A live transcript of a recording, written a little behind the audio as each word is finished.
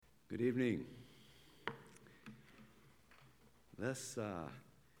Good evening. Let's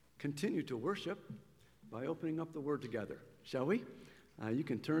continue to worship by opening up the Word together, shall we? You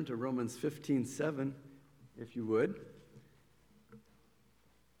can turn to Romans 15:7, if you would.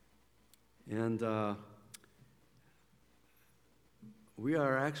 And we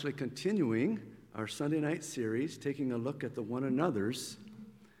are actually continuing our Sunday night series, taking a look at the one another's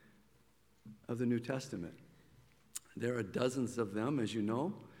of the New Testament. There are dozens of them, as you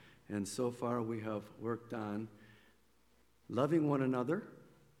know, and so far we have worked on loving one another,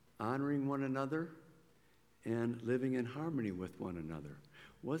 honoring one another, and living in harmony with one another.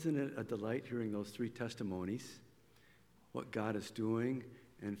 Wasn't it a delight hearing those three testimonies, what God is doing?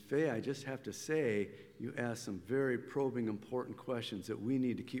 And Faye, I just have to say, you asked some very probing, important questions that we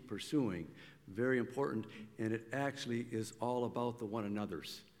need to keep pursuing. Very important, and it actually is all about the one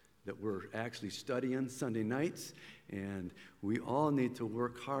another's that we're actually studying Sunday nights, and we all need to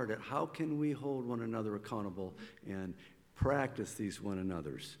work hard at how can we hold one another accountable and practice these one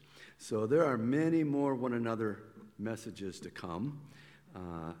another's. So there are many more one another messages to come,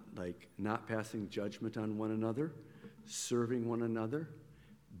 like not passing judgment on one another, serving one another,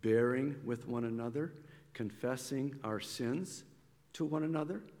 bearing with one another, confessing our sins to one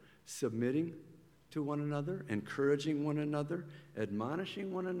another, submitting to one another, encouraging one another,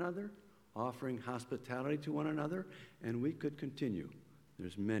 admonishing one another, offering hospitality to one another, and we could continue.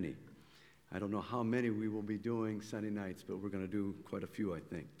 There's many. I don't know how many we will be doing Sunday nights, but we're going to do quite a few, I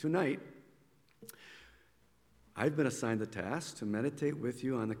think. Tonight, I've been assigned the task to meditate with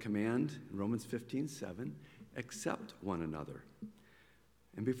you on the command in Romans 15:7, accept one another.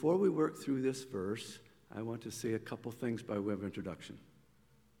 And before we work through this verse, I want to say a couple things by way of introduction.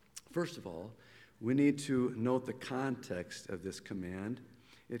 First of all, we need to note the context of this command.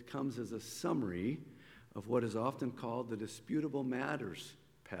 It comes as a summary of what is often called the disputable matters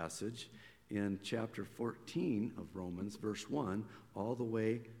passage in chapter 14 of Romans, verse 1, all the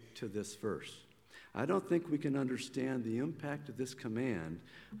way to this verse. I don't think we can understand the impact of this command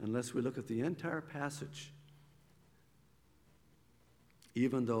unless we look at the entire passage,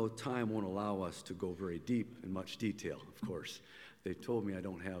 even though time won't allow us to go very deep in much detail, of course. They told me I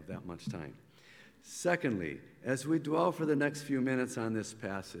don't have that much time. Secondly, as we dwell for the next few minutes on this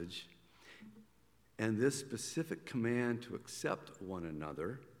passage and this specific command to accept one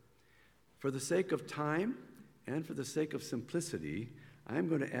another, for the sake of time and for the sake of simplicity, I'm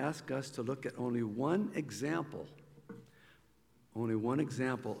going to ask us to look at only one example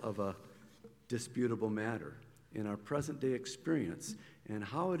of a disputable matter in our present-day experience and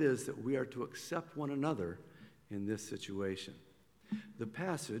how it is that we are to accept one another in this situation. The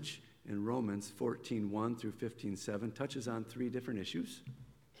passage in Romans 14:1 through 15:7 touches on three different issues.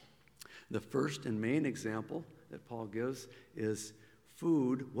 The first and main example that Paul gives is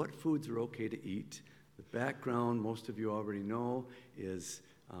food, what foods are okay to eat. The background, most of you already know, is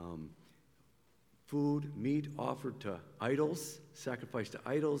food, meat offered to idols, sacrificed to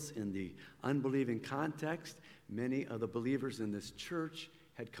idols in the unbelieving context. Many of the believers in this church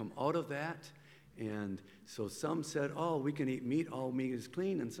had come out of that. And so some said, oh, we can eat meat, all meat is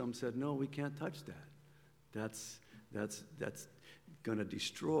clean. And some said, no, we can't touch that. That's going to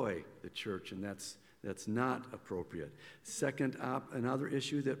destroy the church, and that's not appropriate. Second, another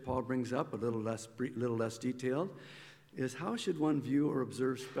issue that Paul brings up, a little less detailed, is how should one view or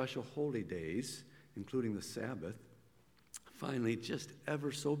observe special holy days, including the Sabbath? Finally, just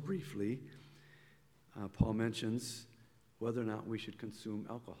ever so briefly, Paul mentions whether or not we should consume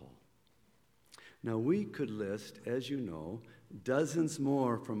alcohol. Now, we could list, as you know, dozens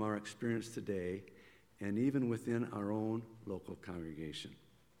more from our experience today and even within our own local congregation.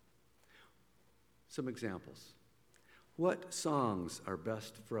 Some examples. What songs are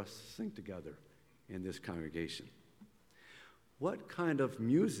best for us to sing together in this congregation? What kind of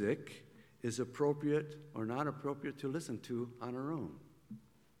music is appropriate or not appropriate to listen to on our own?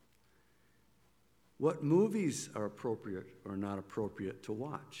 What movies are appropriate or not appropriate to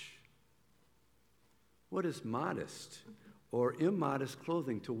watch? What is modest or immodest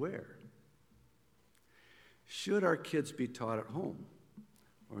clothing to wear? Should our kids be taught at home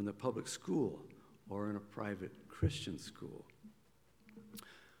or in the public school or in a private Christian school?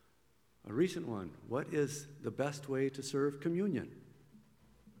 A recent one, what is the best way to serve communion?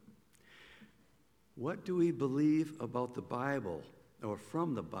 What do we believe about the Bible or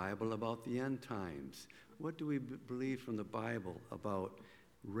from the Bible about the end times? What do we believe from the Bible about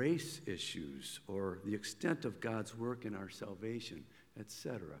race issues or the extent of God's work in our salvation,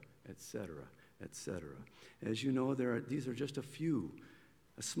 etc., etc., etc. As you know, these are just a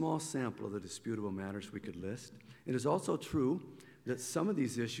small sample of the disputable matters we could list. It is also true that some of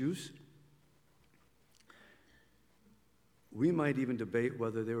these issues, we might even debate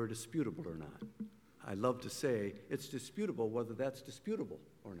whether they were disputable or not. I love to say it's disputable whether that's disputable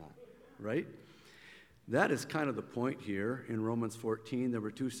or not, right? That is kind of the point here in Romans 14. There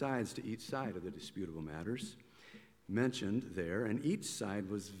were two sides to each side of the disputable matters mentioned there, and each side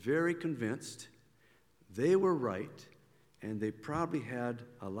was very convinced they were right, and they probably had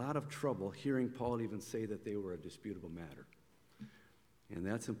a lot of trouble hearing Paul even say that they were a disputable matter. And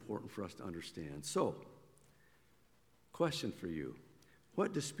that's important for us to understand. So, question for you.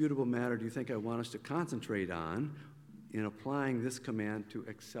 What disputable matter do you think I want us to concentrate on in applying this command to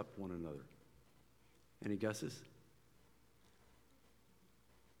accept one another? Any guesses?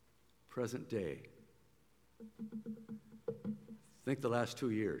 Present day. Think the last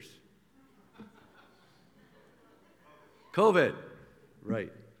 2 years. COVID.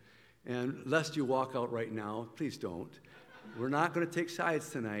 Right. And lest you walk out right now, please don't. We're not going to take sides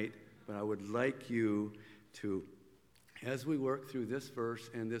tonight, but I would like you to, as we work through this verse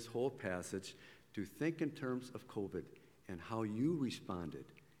and this whole passage, to think in terms of COVID and how you responded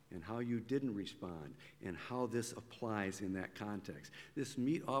and how you didn't respond and how this applies in that context. This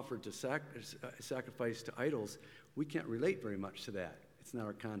meat offered to sacrifice to idols, we can't relate very much to that. It's not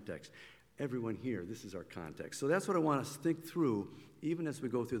our context. Everyone here, this is our context. So that's what I want us to think through, even as we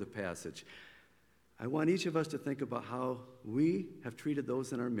go through the passage. I want each of us to think about how we have treated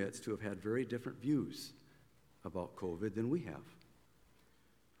those in our midst who have had very different views about COVID than we have.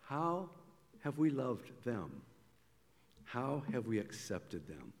 How have we loved them? How have we accepted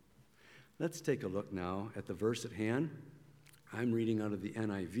them? Let's take a look now at the verse at hand. I'm reading out of the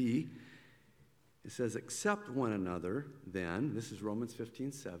NIV. It says, accept one another then, this is Romans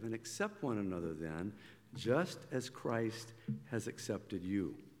 15:7, accept one another then, just as Christ has accepted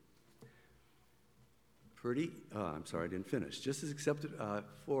you. I didn't finish. Just as accepted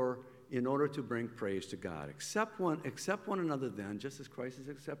in order to bring praise to God. Accept one another then, just as Christ has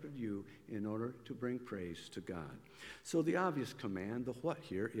accepted you, in order to bring praise to God. So the obvious command, the what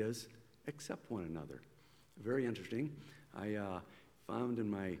here, is accept one another. Very interesting. I found in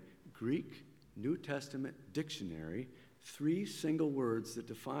my Greek New Testament dictionary 3 single words that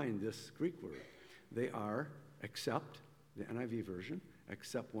define this Greek word. They are accept, the NIV version,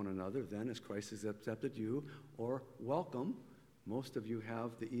 accept one another then as Christ has accepted you, or welcome. Most of you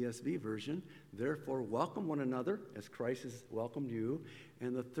have the ESV version. Therefore, welcome one another as Christ has welcomed you.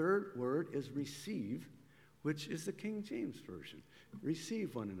 And the third word is receive, which is the King James version.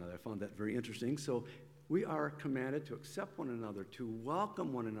 Receive one another. I found that very interesting. So we are commanded to accept one another, to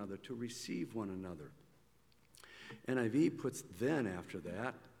welcome one another, to receive one another. NIV puts then after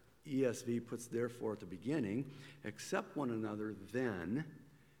that. ESV puts therefore at the beginning. Accept one another then.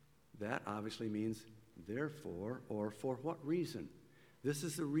 That obviously means therefore, or for what reason? This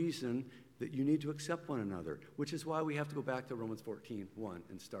is the reason that you need to accept one another, which is why we have to go back to Romans 14:1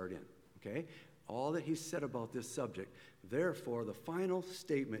 and start in, okay? All that he said about this subject. Therefore, the final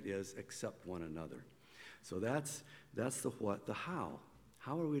statement is accept one another. So that's the what, the how.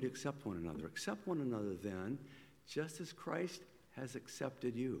 How are we to accept one another? Accept one another then, just as Christ has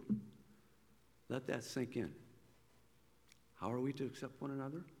accepted you. Let that sink in. How are we to accept one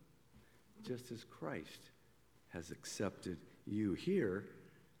another? Just as Christ has accepted you. Here,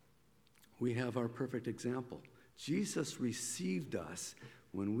 we have our perfect example. Jesus received us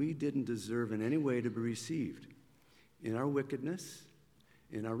when we didn't deserve in any way to be received. In our wickedness,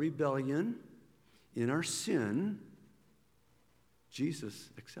 in our rebellion, in our sin, Jesus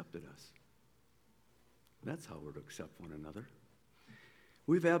accepted us. That's how we're to accept one another.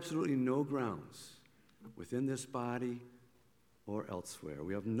 We've absolutely no grounds within this body or elsewhere.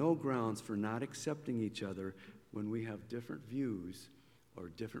 We have no grounds for not accepting each other when we have different views or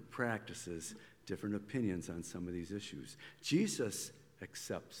different practices, different opinions on some of these issues. Jesus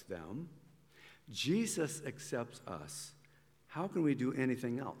accepts them. Jesus accepts us. How can we do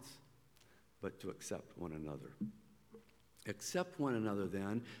anything else but to accept one another? Accept one another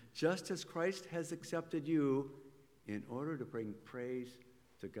then, just as Christ has accepted you, in order to bring praise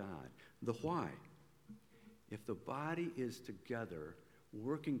to God. The why. If the body is together,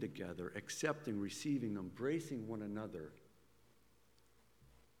 working together, accepting, receiving, embracing one another,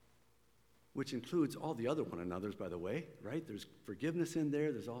 which includes all the other one another's, by the way, right? There's forgiveness in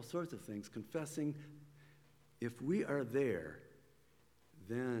there. There's all sorts of things. Confessing. If we are there,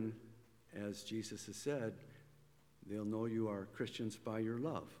 then, as Jesus has said, they'll know you are Christians by your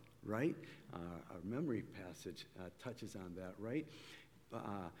love, right? Our memory passage touches on that, right?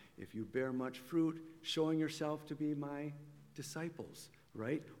 If you bear much fruit, showing yourself to be my disciples,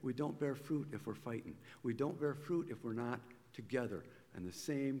 right? We don't bear fruit if we're fighting. We don't bear fruit if we're not together and the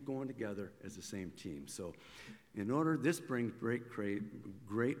same, going together as the same team. So this brings great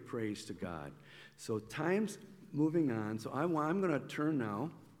praise to God. So time's moving on. So I'm going to turn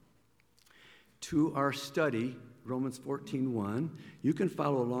now to our study, Romans 14:1. You can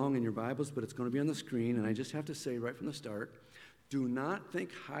follow along in your Bibles, but it's going to be on the screen. And I just have to say right from the start, do not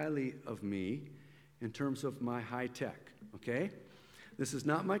think highly of me in terms of my high tech, okay? This is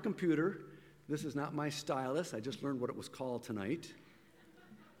not my computer. This is not my stylus. I just learned what it was called tonight.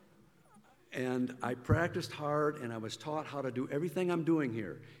 And I practiced hard, and I was taught how to do everything I'm doing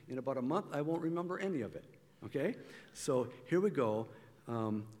here. In about a month, I won't remember any of it, okay? So here we go,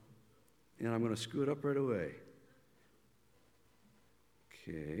 and I'm going to screw it up right away.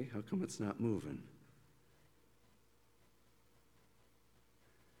 Okay, how come it's not moving?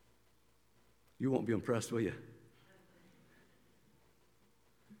 You won't be impressed, will you?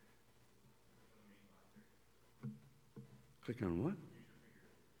 Click on what?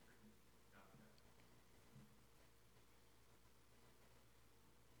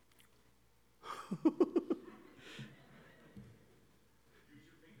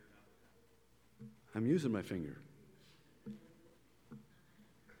 I'm using my finger.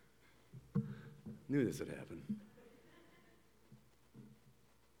 Knew this would happen.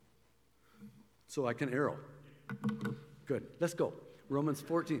 So I can arrow. Good. Let's go. Romans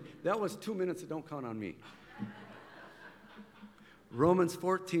 14. That was 2 minutes that don't count on me. Romans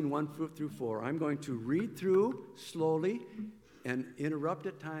 14, 1 through 4. I'm going to read through slowly and interrupt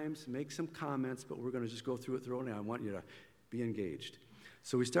at times, make some comments, but we're going to just go through it thoroughly. I want you to be engaged.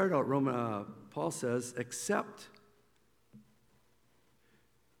 So we start out, Paul says, except.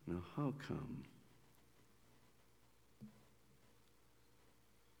 Now, how come?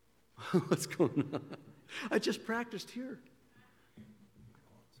 What's going on? I just practiced here.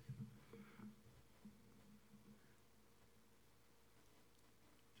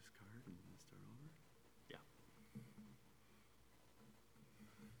 Discard and start over? Yeah.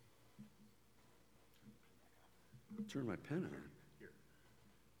 Turn my pen on. Here.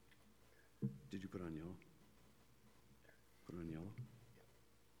 Did you put on yellow? Put on yellow?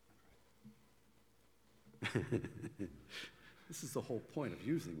 This is the whole point of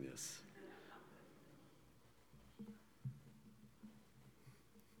using this.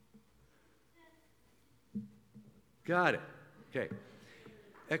 Got it. Okay.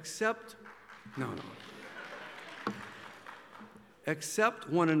 Accept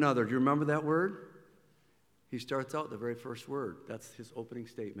one another. Do you remember that word? He starts out the very first word. That's his opening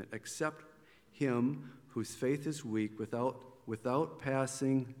statement. Accept him whose faith is weak without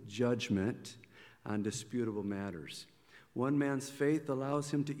passing judgment on disputable matters. One man's faith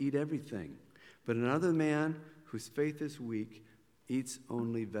allows him to eat everything, but another man whose faith is weak eats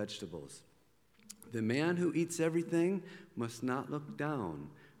only vegetables. The man who eats everything must not look down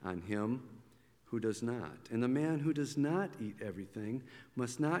on him who does not. And the man who does not eat everything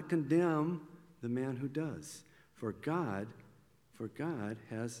must not condemn the man who does. For God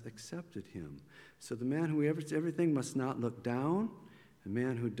has accepted him. So the man who eats everything must not look down. The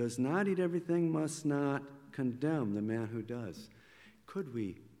man who does not eat everything must not condemn the man who does. Could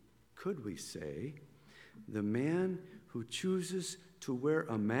we say the man who chooses to wear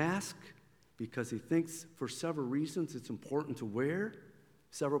a mask because he thinks for several reasons it's important to wear,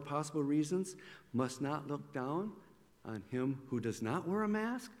 several possible reasons, must not look down on him who does not wear a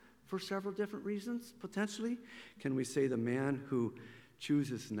mask for several different reasons, potentially? Can we say the man who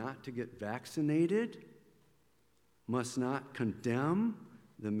chooses not to get vaccinated must not condemn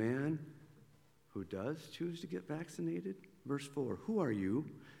the man who does choose to get vaccinated? Verse 4, who are you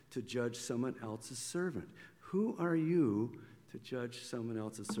to judge someone else's servant? Who are you to judge someone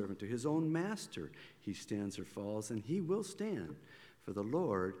else's servant? To his own master he stands or falls, and he will stand, for the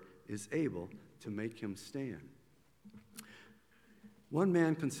Lord is able to make him stand. One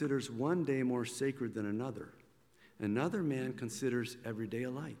man considers one day more sacred than another. Another man considers every day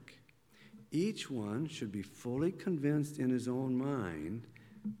alike. Each one should be fully convinced in his own mind.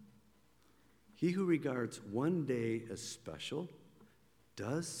 He who regards one day as special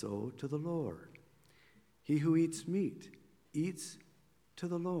does so to the Lord. He who eats meat eats to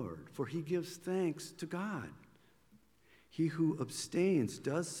the Lord, for he gives thanks to God. He who abstains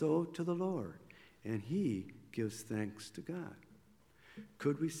does so to the Lord, and he gives thanks to God.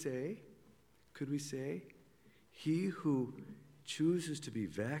 Could we say, he who chooses to be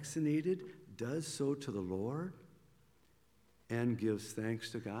vaccinated does so to the Lord and gives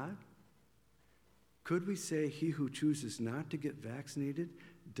thanks to God? Could we say he who chooses not to get vaccinated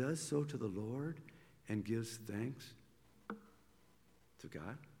does so to the Lord and gives thanks to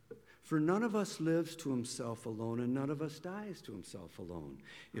God? For none of us lives to himself alone, and none of us dies to himself alone.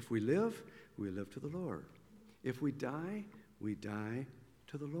 If we live to the Lord. If we die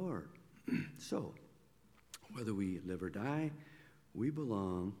to the Lord. So, whether we live or die, we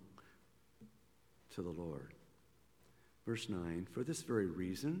belong to the Lord. Verse 9, for this very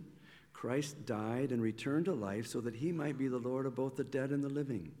reason, Christ died and returned to life so that he might be the Lord of both the dead and the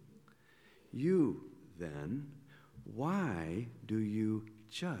living. You, then, why do you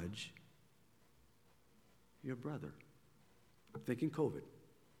judge your brother? Thinking COVID,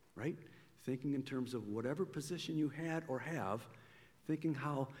 right? Thinking in terms of whatever position you had or have, thinking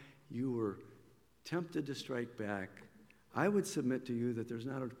how you were tempted to strike back. I would submit to you that there's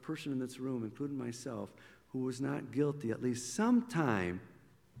not a person in this room, including myself, who was not guilty at least sometime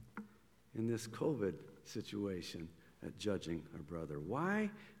in this COVID situation at judging our brother. Why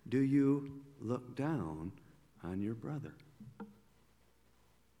do you look down on your brother?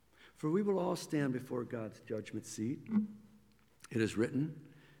 For we will all stand before God's judgment seat. It is written,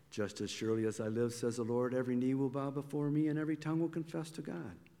 just as surely as I live, says the Lord, every knee will bow before me and every tongue will confess to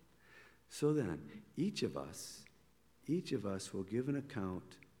God. So then, each of us will give an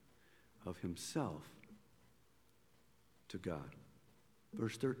account of himself to God.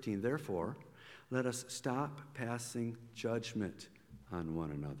 Verse 13, therefore, let us stop passing judgment on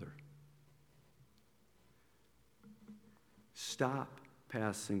one another. Stop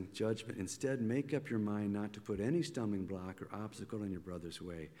passing judgment. Instead, make up your mind not to put any stumbling block or obstacle in your brother's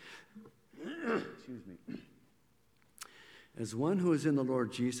way. Excuse me. As one who is in the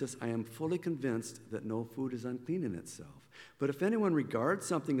Lord Jesus, I am fully convinced that no food is unclean in itself. But if anyone regards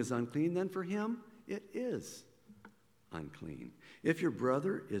something as unclean, then for him it is unclean. If your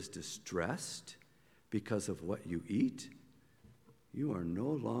brother is distressed because of what you eat, you are no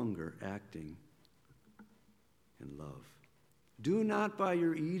longer acting in love. Do not by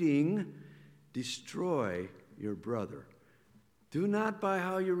your eating destroy your brother. Do not by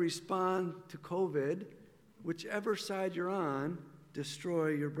how you respond to COVID, whichever side you're on, destroy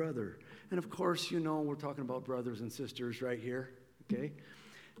your brother. And of course, you know we're talking about brothers and sisters right here, okay?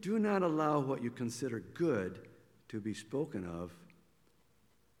 Do not allow what you consider good to be spoken of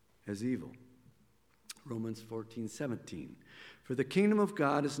as evil. Romans 14:17. For the kingdom of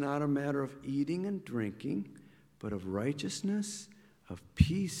God is not a matter of eating and drinking, but of righteousness, of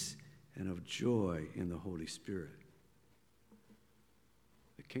peace, and of joy in the Holy Spirit.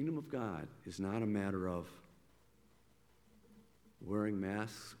 The kingdom of God is not a matter of wearing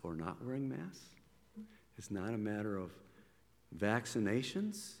masks or not wearing masks. It's not a matter of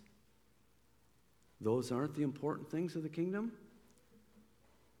vaccinations. Those aren't the important things of the kingdom.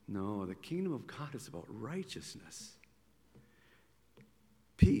 No, the kingdom of God is about righteousness,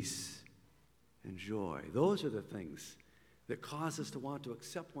 peace, and joy. Those are the things that cause us to want to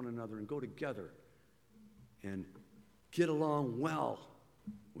accept one another and go together and get along well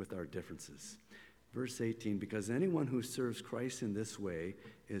with our differences. Verse 18, because anyone who serves Christ in this way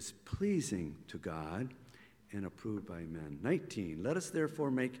is pleasing to God and approved by men. 19, let us therefore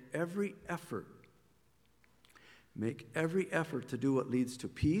make every effort to do what leads to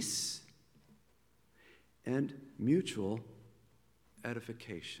peace and mutual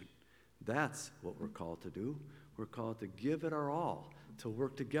edification. That's what we're called to do. We're called to give it our all, to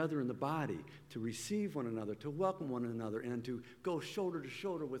work together in the body, to receive one another, to welcome one another, and to go shoulder to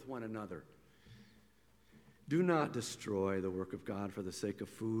shoulder with one another. Do not destroy the work of God for the sake of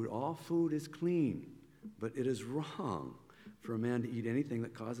food. All food is clean, but it is wrong for a man to eat anything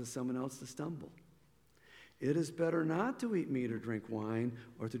that causes someone else to stumble. It is better not to eat meat or drink wine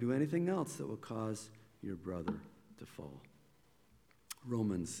or to do anything else that will cause your brother to fall.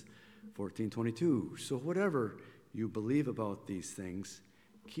 Romans 14:22. So whatever you believe about these things,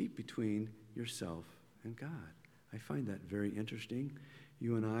 keep between yourself and God. I find that very interesting.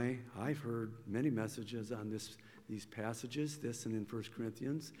 You and I've heard many messages on these passages, this and in 1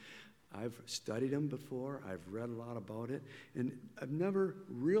 Corinthians. I've studied them before. I've read a lot about it. And I've never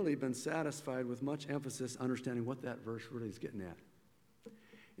really been satisfied with much emphasis understanding what that verse really is getting at.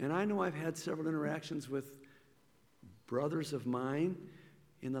 And I know I've had several interactions with brothers of mine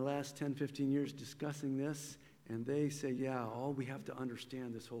in the last 10, 15 years discussing this, and they say, yeah, we have to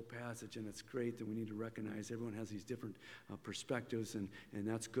understand this whole passage, and it's great that we need to recognize everyone has these different perspectives, and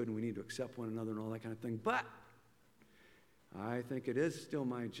that's good, and we need to accept one another and all that kind of thing. But I think it is still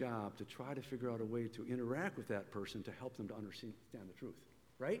my job to try to figure out a way to interact with that person to help them to understand the truth,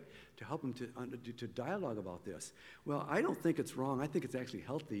 right? To help them to dialogue about this. Well, I don't think it's wrong. I think it's actually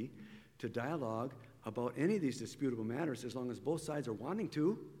healthy to dialogue about any of these disputable matters as long as both sides are wanting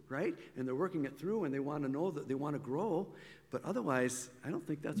to, right? And they're working it through and they want to know that they want to grow. But otherwise, I don't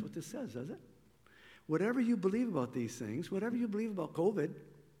think that's what this says, does it? Whatever you believe about these things, whatever you believe about COVID,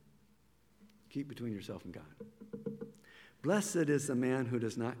 keep between yourself and God. Blessed is the man who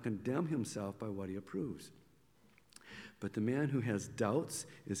does not condemn himself by what he approves. But the man who has doubts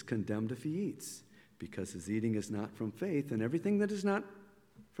is condemned if he eats, because his eating is not from faith, and everything that is not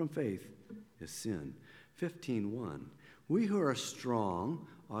from faith is sin. 15:1. We who are strong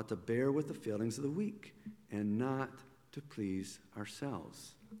ought to bear with the failings of the weak, and not to please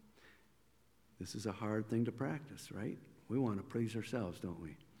ourselves. This is a hard thing to practice, right? We want to please ourselves, don't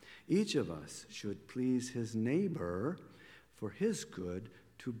we? Each of us should please his neighbor for his good,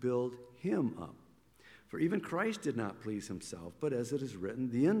 to build him up. For even Christ did not please himself, but as it is written,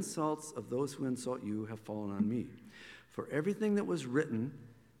 the insults of those who insult you have fallen on me. For everything that was written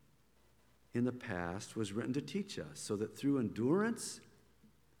in the past was written to teach us, so that through endurance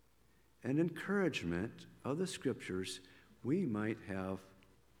and encouragement of the Scriptures, we might have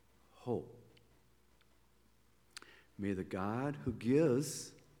hope. May the God who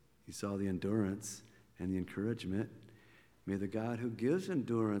gives, you saw the endurance and the encouragement, may the God who gives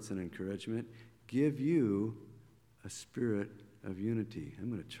endurance and encouragement give you a spirit of unity. I'm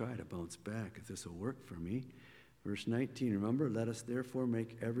going to try to bounce back if this will work for me. Verse 19, remember, let us therefore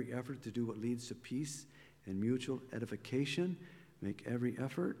make every effort to do what leads to peace and mutual edification. Make every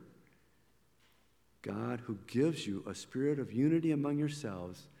effort. God who gives you a spirit of unity among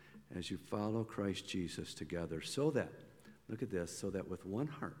yourselves as you follow Christ Jesus together, so that, look at this, so that with one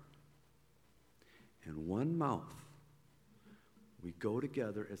heart and one mouth, we go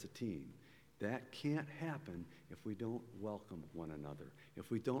together as a team. That can't happen if we don't welcome one another, if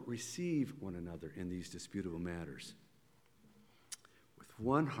we don't receive one another in these disputable matters. With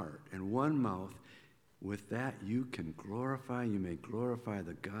one heart and one mouth, with that you may glorify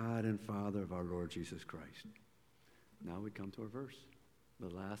the God and Father of our Lord Jesus Christ. Now we come to our verse,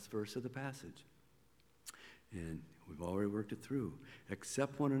 the last verse of the passage. And we've already worked it through.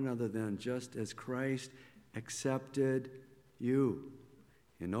 Accept one another then, just as Christ accepted you,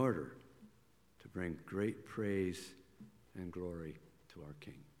 in order to bring great praise and glory to our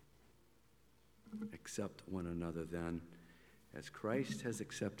King. Accept one another then, as Christ has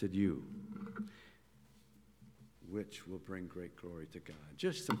accepted you, which will bring great glory to God.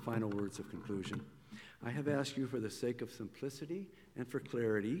 Just some final words of conclusion. I have asked you, for the sake of simplicity and for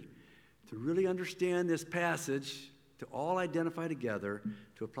clarity, to really understand this passage, to all identify together,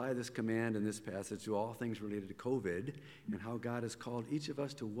 to apply this command in this passage to all things related to COVID, and how God has called each of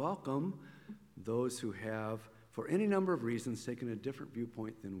us to welcome those who have, for any number of reasons, taken a different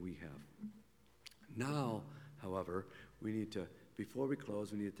viewpoint than we have. Now, however, before we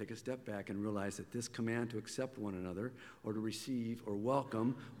close, we need to take a step back and realize that this command to accept one another, or to receive, or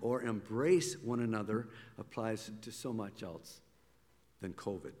welcome, or embrace one another applies to so much else than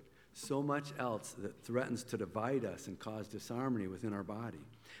COVID. So much else that threatens to divide us and cause disharmony within our body.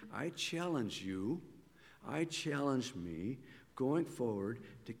 I challenge me, going forward,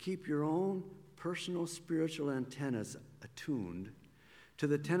 to keep your own personal spiritual antennas attuned to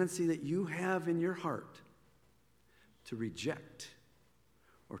the tendency that you have in your heart to reject,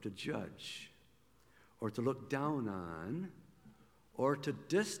 or to judge, or to look down on, or to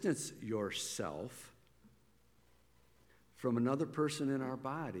distance yourself from another person in our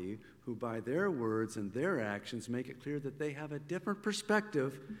body who by their words and their actions make it clear that they have a different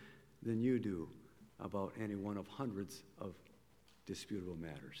perspective than you do about any one of hundreds of disputable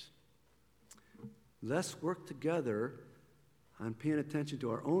matters. Let's work together on paying attention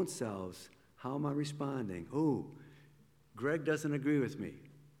to our own selves. How am I responding? Oh, Greg doesn't agree with me.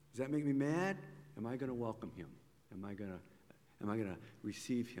 Does that make me mad? Am I going to welcome him? Am I going to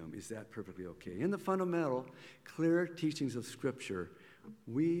receive him? Is that perfectly okay? In the fundamental, clear teachings of Scripture,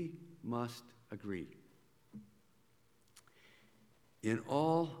 we must agree. In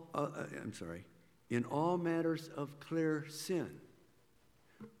all matters of clear sin,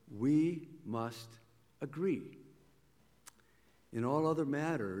 we must agree. In all other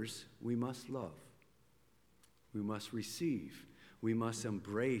matters, we must love. We must receive. We must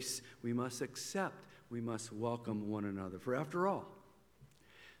embrace. We must accept. We must welcome one another. For after all,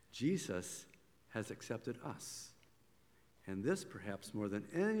 Jesus has accepted us. And this, perhaps more than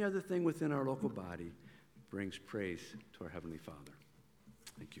any other thing within our local body, brings praise to our Heavenly Father.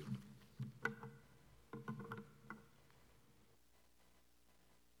 Thank you.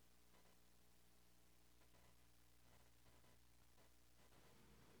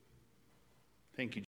 Thank you,